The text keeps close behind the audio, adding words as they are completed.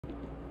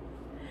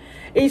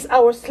Is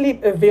our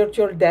sleep a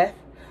virtual death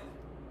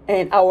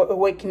and our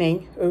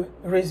awakening a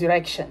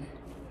resurrection?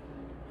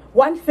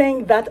 One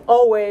thing that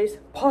always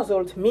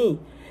puzzled me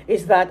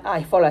is that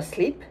I fall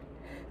asleep,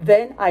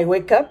 then I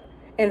wake up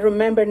and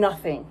remember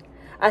nothing,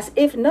 as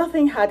if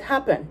nothing had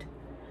happened.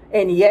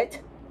 And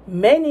yet,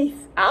 many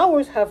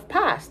hours have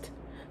passed.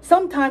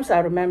 Sometimes I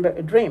remember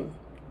a dream.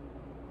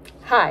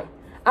 Hi,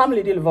 I'm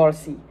Lydie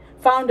Volsi,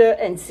 founder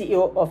and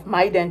CEO of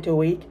My Dental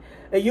Week,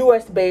 a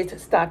US-based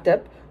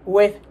startup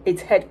with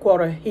its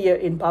headquarters here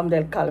in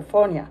Palmdale,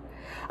 California.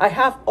 I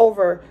have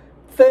over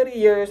 30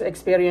 years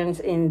experience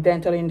in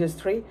dental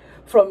industry,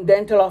 from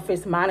dental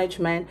office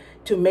management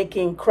to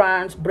making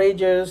crowns,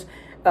 bridges,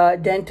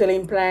 dental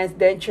implants,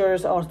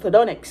 dentures,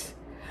 orthodontics.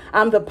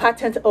 I'm the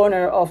patent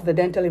owner of the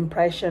dental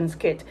impressions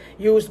kit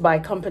used by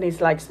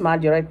companies like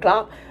Smart Direct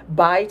Club,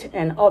 Bite,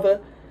 and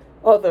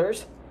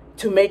others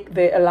to make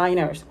the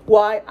aligners.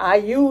 Why I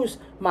use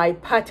my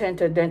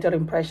patented dental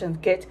impression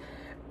kit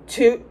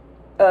to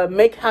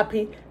make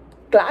happy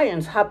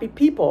clients, happy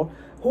people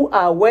who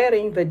are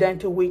wearing the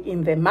dental wig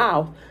in their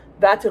mouth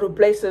that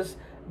replaces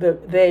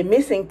the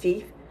missing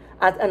teeth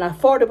at an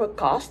affordable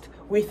cost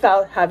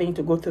without having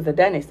to go to the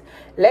dentist.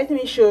 Let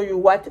me show you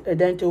what a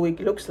dental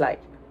wig looks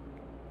like.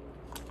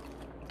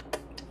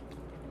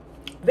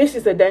 This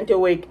is a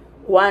dental wig,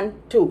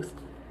 one tooth.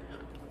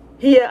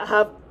 Here I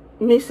have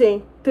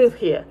missing tooth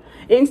here.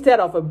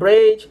 Instead of a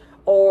bridge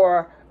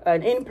or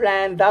an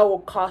implant, that will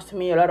cost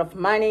me a lot of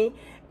money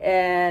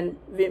and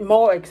be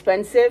more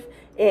expensive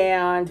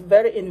and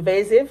very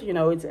invasive. You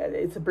know,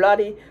 it's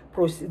bloody.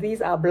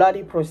 These are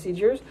bloody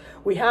procedures.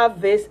 We have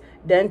this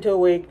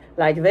dental wig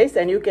like this,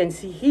 and you can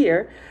see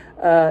here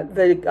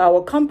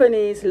our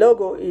company's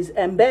logo is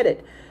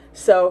embedded.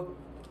 So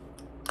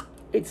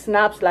it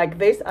snaps like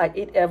this. I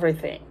eat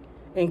everything,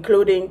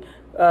 including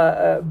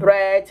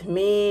bread,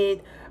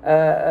 meat,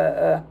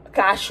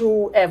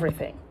 cashew,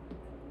 everything.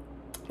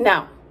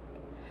 Now,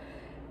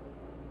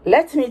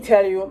 let me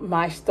tell you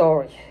my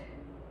story.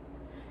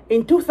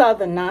 In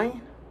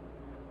 2009,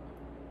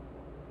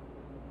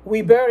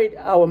 we buried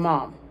our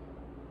mom.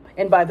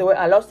 And by the way,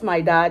 I lost my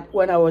dad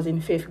when I was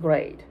in 5th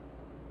grade.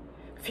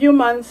 A few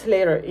months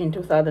later, in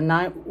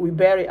 2009, we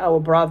buried our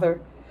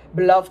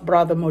beloved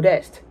brother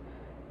Modeste,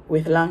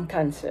 with lung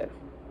cancer.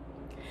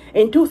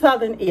 In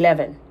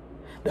 2011,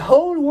 the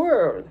whole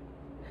world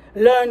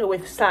learned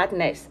with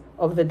sadness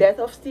of the death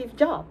of Steve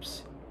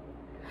Jobs.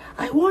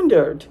 I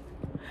wondered,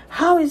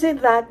 how is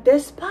it that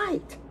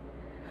despite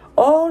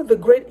all the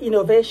great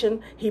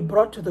innovation he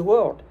brought to the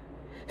world,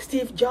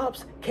 Steve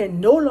Jobs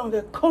can no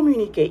longer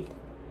communicate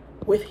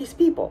with his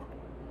people?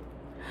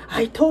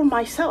 I told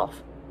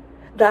myself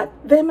that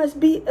there must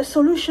be a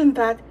solution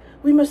that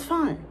we must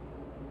find.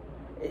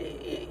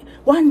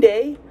 One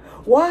day,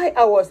 while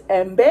I was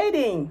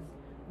embedding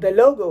the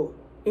logo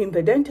in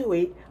the dental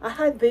wig, I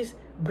had this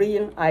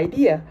brilliant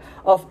idea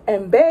of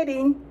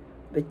embedding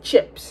the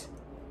chips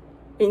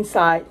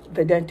inside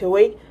the dental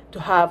wig to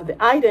have the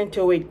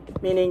iDental wig,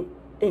 meaning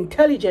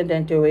intelligent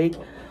dental wig,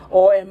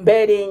 or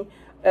embedding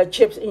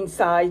chips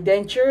inside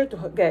denture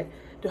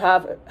to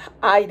have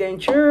eye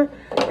denture,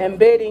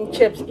 embedding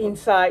chips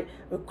inside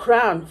a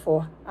crown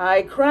for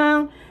eye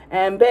crown,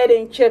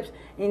 embedding chips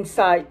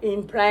inside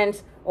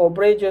implants or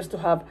bridges to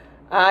have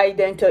eye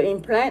dental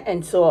implant,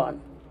 and so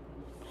on.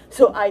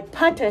 So I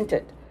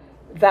patented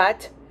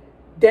that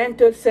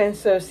dental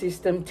sensor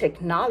system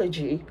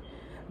technology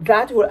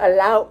that will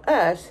allow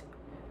us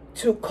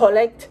to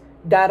collect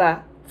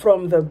data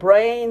from the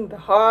brain, the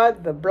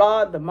heart, the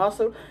blood, the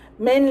muscle,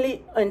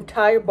 mainly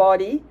entire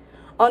body,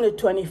 on a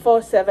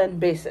 24/7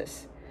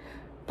 basis.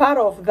 Part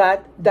of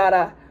that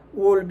data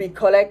will be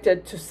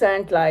collected to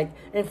send like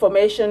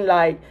information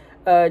like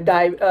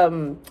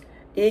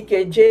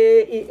EKG,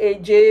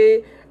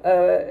 EAG,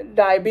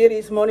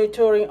 diabetes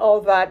monitoring,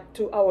 all that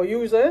to our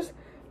users.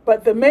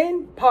 But the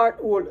main part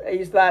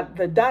is that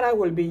the data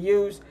will be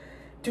used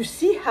to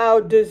see how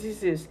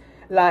diseases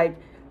like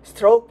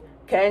stroke,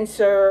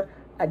 cancer,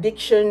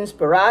 addictions,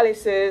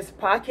 paralysis,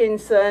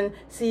 Parkinson,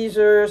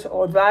 seizures,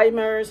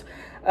 Alzheimer's,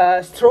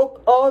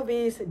 stroke, all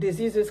these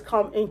diseases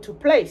come into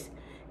place.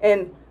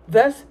 And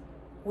thus,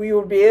 we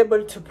will be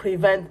able to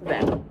prevent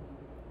them.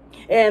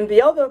 And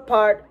the other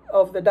part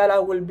of the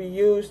data will be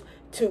used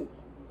to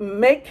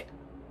make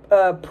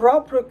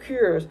proper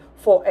cures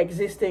for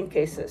existing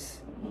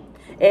cases.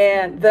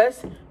 And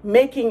thus,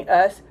 making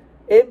us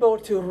able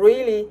to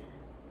really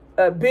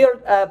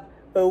build up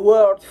a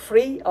world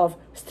free of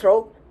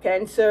stroke,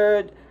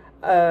 cancer,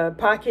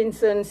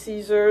 Parkinson,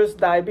 seizures,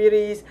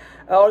 diabetes,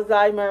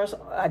 Alzheimer's,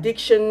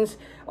 addictions,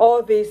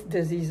 all these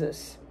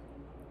diseases.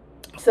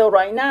 So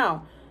right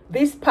now,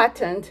 this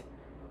patent,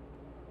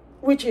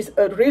 which is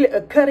really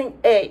a cutting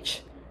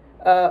edge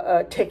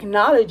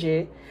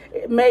technology,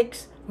 it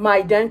makes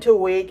My Dental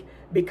Wig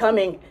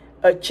becoming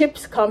a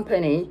chips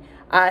company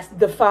as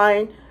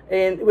defined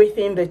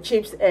within the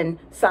Chips and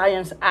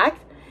Science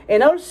Act,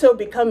 and also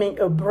becoming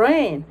a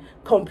brain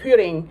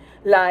computing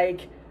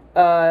like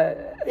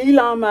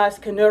Elon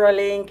Musk,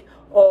 Neuralink,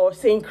 or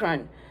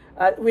Synchron.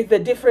 with the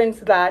difference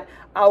that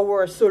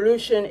our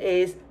solution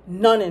is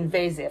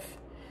non-invasive.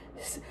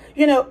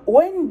 You know,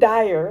 when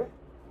Dyer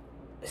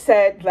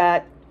said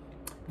that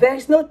there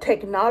is no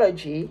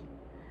technology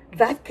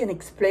that can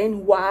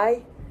explain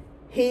why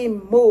he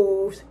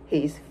moves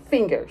his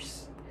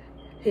fingers.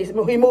 He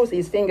moves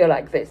his finger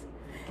like this.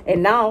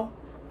 And now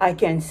I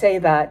can say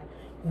that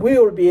we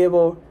will be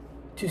able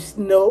to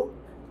know,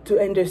 to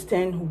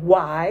understand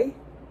why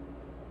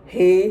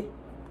he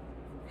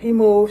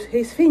moves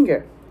his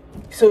finger.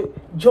 So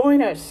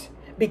join us,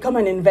 become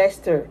an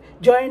investor.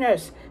 Join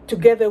us.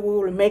 Together we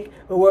will make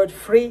the world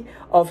free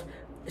of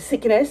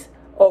sickness,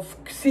 of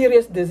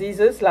serious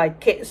diseases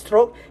like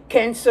stroke,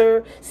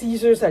 cancer,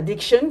 seizures,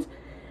 addictions.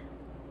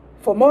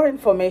 For more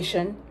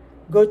information,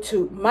 go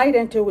to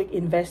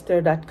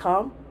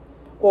mydentalweekinvestor.com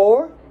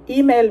or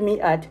email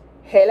me at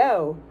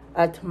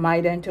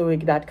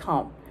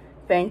hello@mydentalweek.com.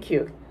 Thank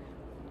you.